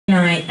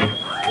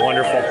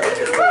Wonderful.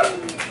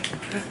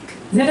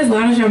 Is that as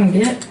loud as y'all can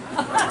get?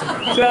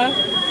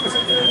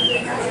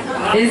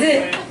 Is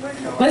it?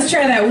 Let's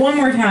try that one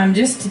more time,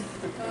 just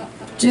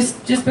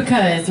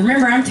because.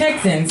 Remember, I'm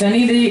Texan, so I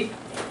need to.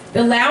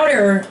 The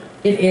louder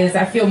it is,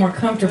 I feel more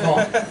comfortable.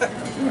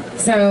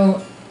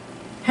 So,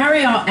 how are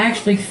y'all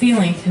actually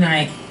feeling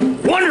tonight?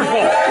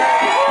 Wonderful.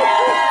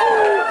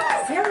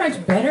 See how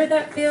much better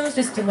that feels,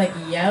 just to like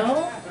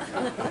yell.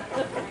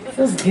 It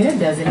feels good,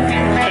 doesn't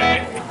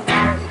it?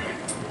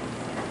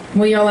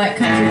 Will y'all like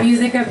country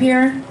music up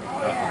here?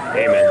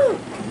 Amen.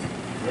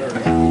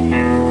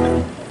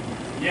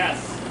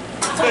 Yes.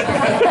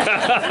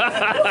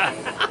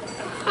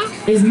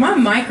 Is my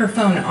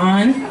microphone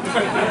on?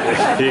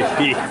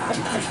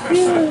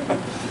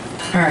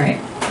 Alright.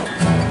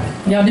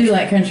 Y'all do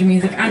like country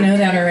music. I know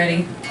that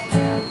already.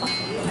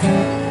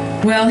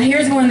 Well,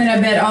 here's one that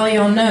I bet all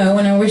y'all know,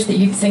 and I wish that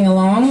you'd sing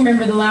along.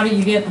 Remember, the louder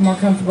you get, the more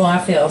comfortable I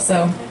feel.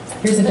 So,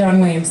 here's a Don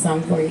Williams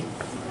song for you.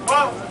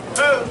 1,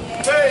 2,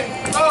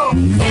 3, go!